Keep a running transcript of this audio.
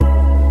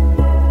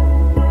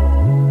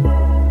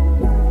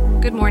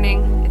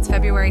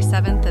February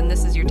 7th, and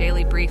this is your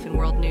daily brief in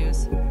world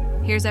news.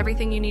 Here's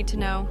everything you need to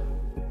know.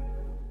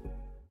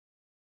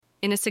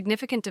 In a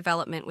significant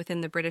development within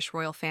the British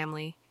royal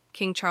family,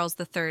 King Charles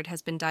III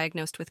has been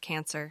diagnosed with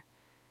cancer.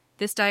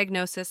 This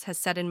diagnosis has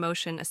set in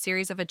motion a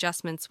series of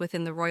adjustments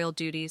within the royal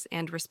duties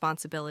and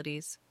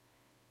responsibilities.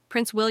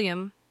 Prince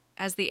William,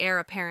 as the heir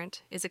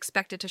apparent, is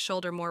expected to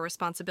shoulder more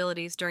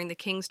responsibilities during the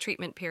king's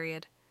treatment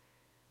period.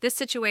 This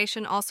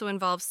situation also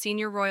involves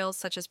senior royals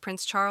such as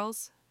Prince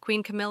Charles,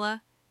 Queen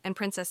Camilla, and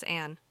Princess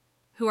Anne,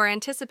 who are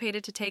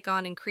anticipated to take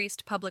on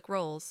increased public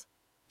roles.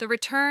 The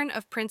return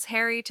of Prince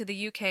Harry to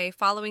the UK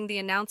following the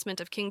announcement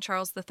of King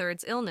Charles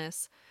III's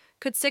illness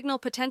could signal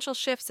potential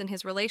shifts in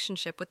his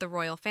relationship with the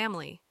royal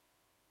family.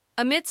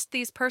 Amidst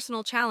these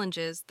personal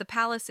challenges, the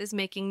palace is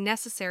making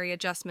necessary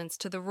adjustments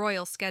to the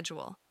royal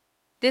schedule.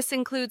 This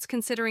includes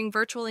considering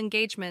virtual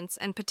engagements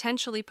and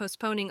potentially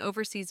postponing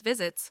overseas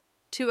visits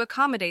to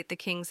accommodate the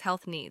king's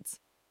health needs.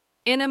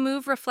 In a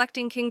move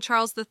reflecting King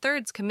Charles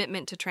III's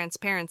commitment to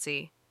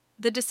transparency,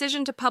 the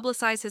decision to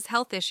publicize his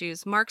health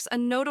issues marks a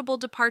notable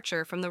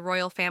departure from the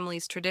royal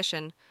family's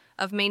tradition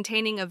of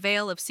maintaining a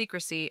veil of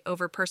secrecy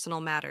over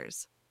personal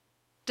matters.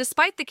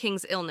 Despite the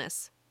king's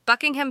illness,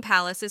 Buckingham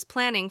Palace is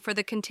planning for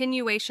the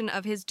continuation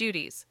of his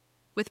duties,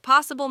 with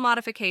possible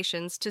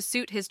modifications to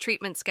suit his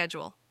treatment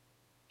schedule.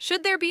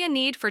 Should there be a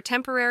need for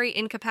temporary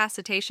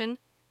incapacitation,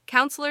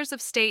 counselors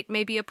of state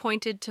may be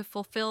appointed to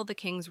fulfill the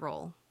king's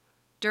role.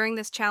 During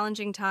this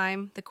challenging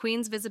time, the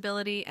Queen's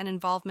visibility and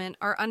involvement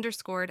are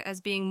underscored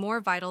as being more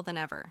vital than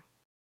ever.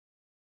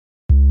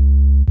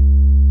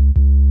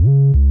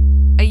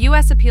 A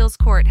U.S. appeals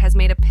court has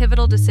made a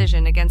pivotal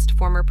decision against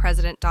former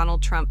President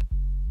Donald Trump,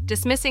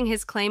 dismissing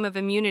his claim of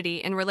immunity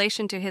in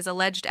relation to his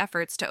alleged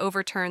efforts to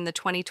overturn the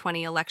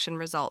 2020 election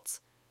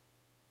results.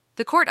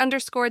 The court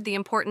underscored the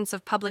importance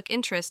of public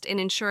interest in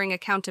ensuring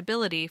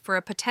accountability for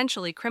a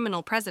potentially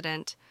criminal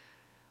president,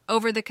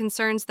 over the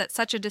concerns that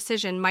such a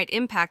decision might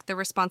impact the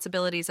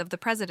responsibilities of the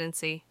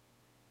presidency.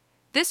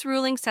 This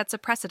ruling sets a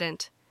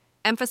precedent,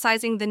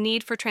 emphasizing the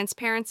need for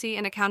transparency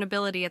and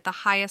accountability at the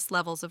highest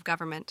levels of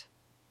government.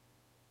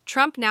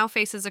 Trump now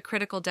faces a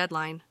critical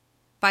deadline.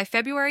 By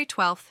February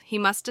 12th, he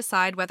must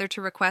decide whether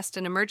to request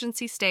an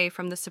emergency stay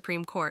from the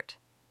Supreme Court.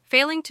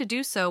 Failing to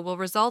do so will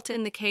result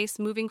in the case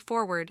moving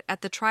forward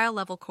at the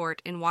trial-level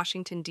court in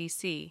Washington,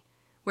 D.C.,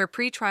 where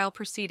pretrial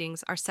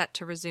proceedings are set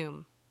to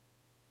resume.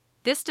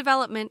 This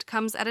development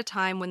comes at a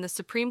time when the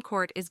Supreme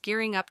Court is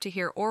gearing up to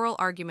hear oral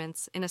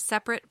arguments in a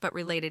separate but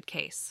related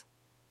case.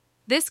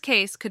 This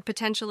case could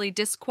potentially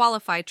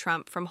disqualify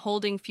Trump from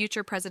holding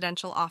future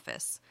presidential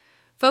office,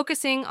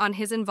 focusing on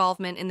his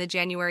involvement in the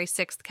January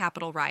 6th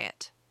Capitol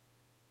riot.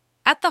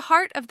 At the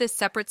heart of this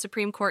separate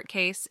Supreme Court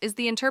case is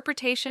the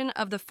interpretation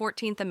of the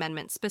 14th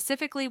Amendment,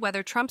 specifically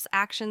whether Trump's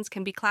actions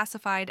can be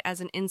classified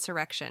as an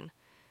insurrection.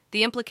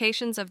 The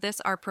implications of this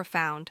are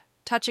profound,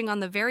 touching on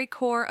the very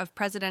core of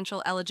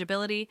presidential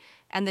eligibility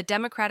and the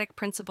democratic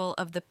principle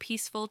of the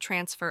peaceful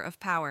transfer of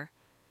power.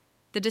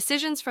 The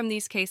decisions from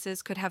these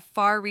cases could have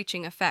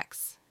far-reaching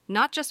effects,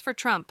 not just for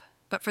Trump,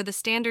 but for the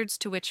standards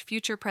to which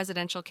future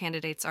presidential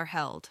candidates are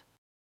held.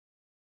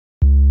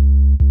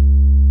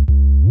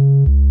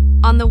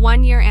 On the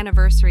one-year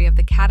anniversary of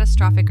the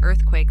catastrophic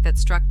earthquake that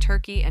struck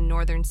Turkey and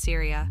northern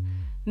Syria,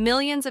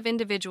 millions of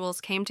individuals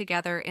came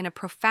together in a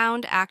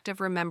profound act of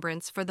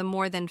remembrance for the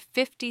more than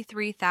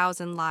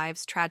 53,000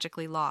 lives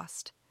tragically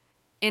lost.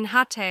 In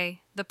Hatay,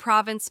 the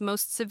province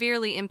most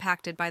severely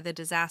impacted by the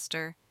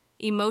disaster,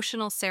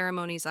 emotional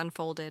ceremonies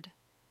unfolded.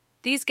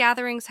 These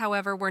gatherings,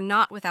 however, were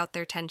not without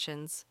their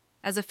tensions,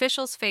 as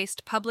officials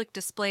faced public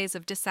displays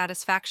of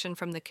dissatisfaction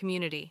from the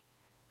community,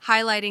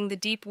 highlighting the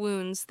deep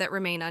wounds that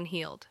remain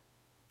unhealed.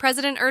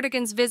 President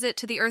Erdogan's visit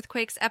to the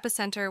earthquake's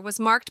epicenter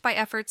was marked by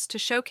efforts to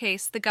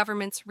showcase the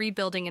government's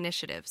rebuilding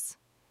initiatives.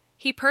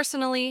 He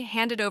personally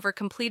handed over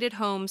completed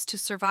homes to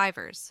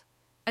survivors,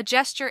 a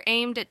gesture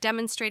aimed at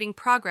demonstrating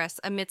progress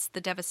amidst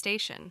the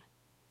devastation.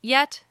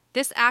 Yet,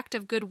 this act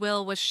of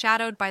goodwill was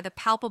shadowed by the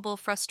palpable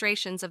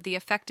frustrations of the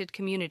affected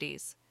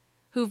communities,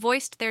 who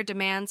voiced their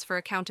demands for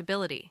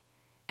accountability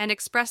and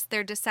expressed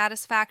their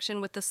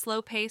dissatisfaction with the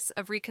slow pace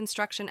of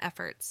reconstruction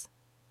efforts.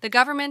 The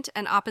government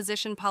and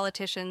opposition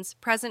politicians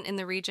present in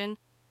the region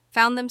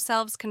found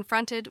themselves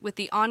confronted with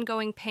the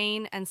ongoing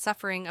pain and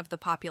suffering of the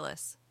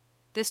populace.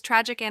 This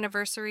tragic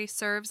anniversary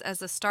serves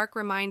as a stark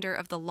reminder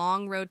of the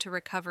long road to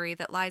recovery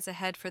that lies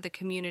ahead for the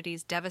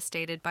communities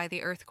devastated by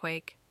the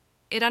earthquake.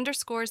 It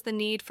underscores the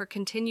need for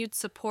continued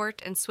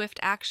support and swift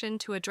action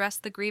to address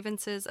the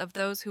grievances of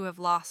those who have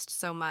lost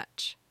so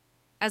much.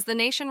 As the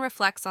nation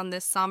reflects on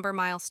this somber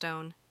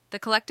milestone, the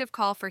collective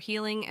call for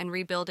healing and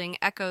rebuilding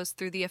echoes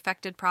through the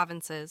affected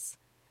provinces,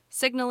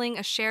 signaling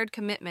a shared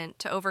commitment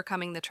to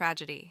overcoming the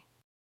tragedy.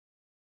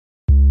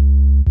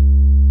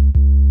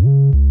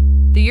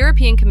 The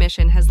European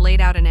Commission has laid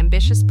out an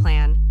ambitious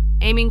plan,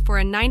 aiming for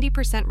a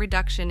 90%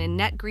 reduction in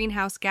net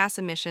greenhouse gas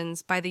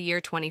emissions by the year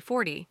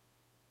 2040.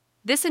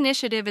 This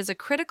initiative is a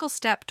critical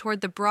step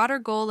toward the broader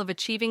goal of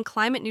achieving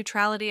climate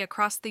neutrality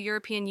across the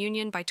European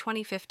Union by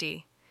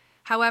 2050.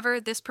 However,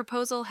 this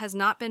proposal has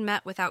not been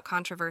met without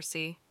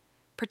controversy.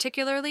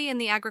 Particularly in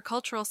the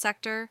agricultural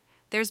sector,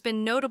 there's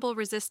been notable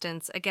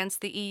resistance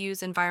against the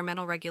EU's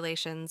environmental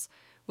regulations,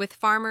 with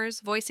farmers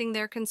voicing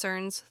their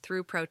concerns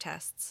through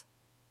protests.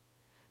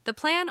 The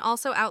plan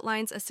also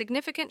outlines a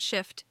significant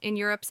shift in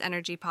Europe's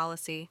energy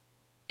policy.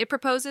 It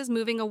proposes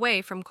moving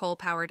away from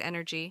coal-powered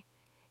energy,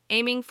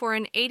 aiming for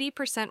an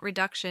 80%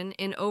 reduction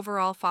in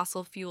overall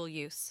fossil fuel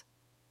use.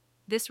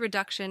 This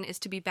reduction is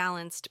to be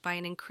balanced by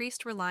an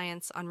increased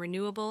reliance on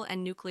renewable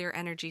and nuclear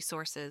energy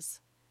sources.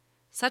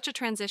 Such a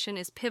transition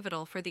is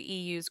pivotal for the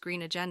EU's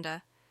green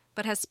agenda,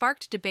 but has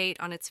sparked debate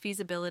on its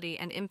feasibility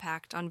and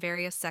impact on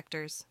various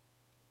sectors.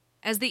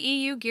 As the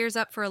EU gears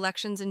up for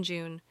elections in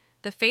June,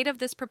 the fate of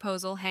this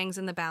proposal hangs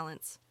in the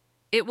balance.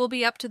 It will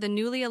be up to the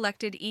newly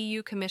elected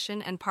EU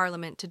Commission and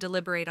Parliament to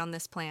deliberate on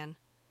this plan.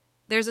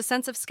 There's a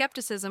sense of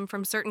skepticism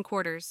from certain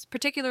quarters,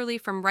 particularly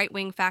from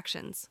right-wing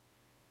factions.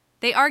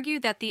 They argue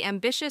that the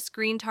ambitious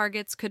green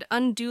targets could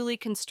unduly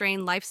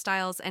constrain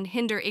lifestyles and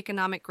hinder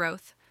economic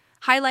growth,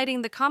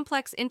 highlighting the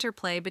complex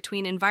interplay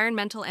between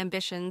environmental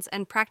ambitions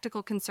and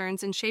practical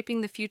concerns in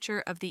shaping the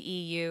future of the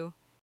EU.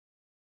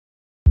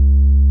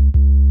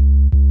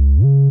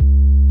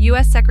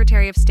 U.S.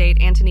 Secretary of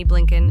State Antony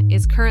Blinken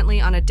is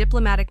currently on a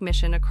diplomatic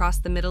mission across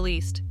the Middle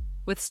East,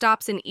 with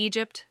stops in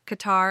Egypt,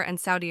 Qatar, and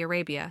Saudi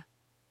Arabia.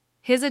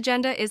 His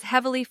agenda is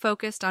heavily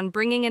focused on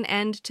bringing an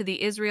end to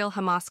the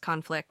Israel-Hamas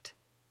conflict.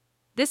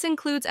 This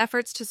includes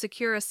efforts to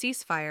secure a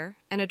ceasefire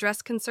and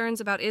address concerns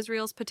about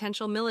Israel's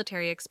potential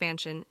military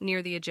expansion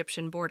near the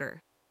Egyptian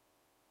border.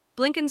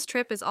 Blinken's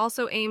trip is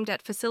also aimed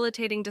at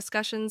facilitating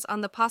discussions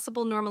on the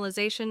possible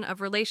normalization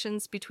of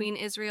relations between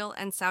Israel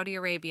and Saudi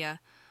Arabia,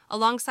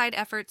 alongside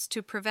efforts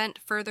to prevent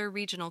further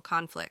regional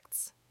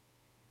conflicts.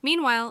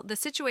 Meanwhile, the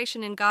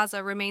situation in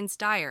Gaza remains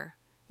dire,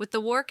 with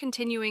the war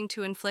continuing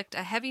to inflict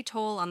a heavy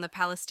toll on the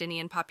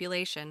Palestinian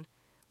population,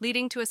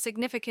 leading to a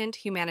significant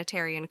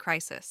humanitarian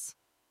crisis.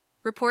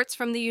 Reports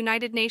from the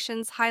United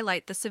Nations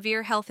highlight the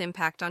severe health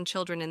impact on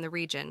children in the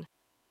region,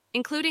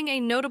 including a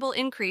notable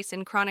increase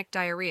in chronic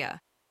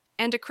diarrhea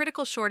and a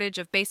critical shortage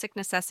of basic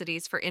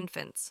necessities for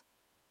infants.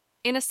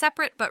 In a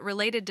separate but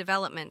related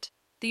development,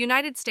 the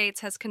United States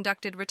has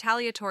conducted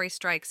retaliatory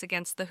strikes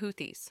against the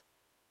Houthis.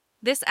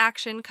 This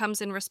action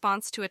comes in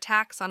response to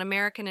attacks on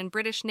American and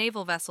British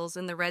naval vessels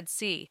in the Red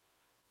Sea,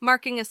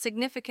 marking a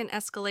significant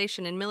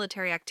escalation in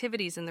military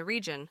activities in the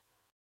region.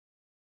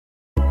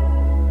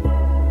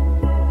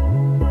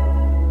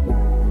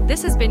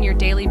 This has been your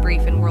daily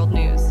brief in world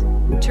news.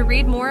 To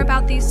read more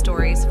about these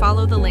stories,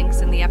 follow the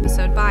links in the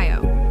episode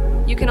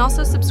bio. You can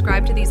also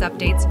subscribe to these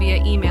updates via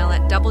email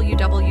at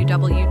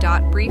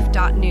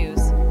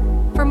www.brief.news.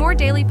 For more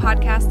daily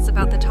podcasts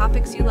about the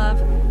topics you love,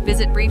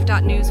 visit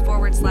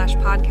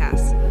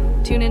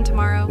brief.news/podcasts. Tune in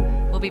tomorrow.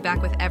 We'll be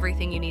back with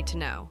everything you need to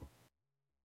know.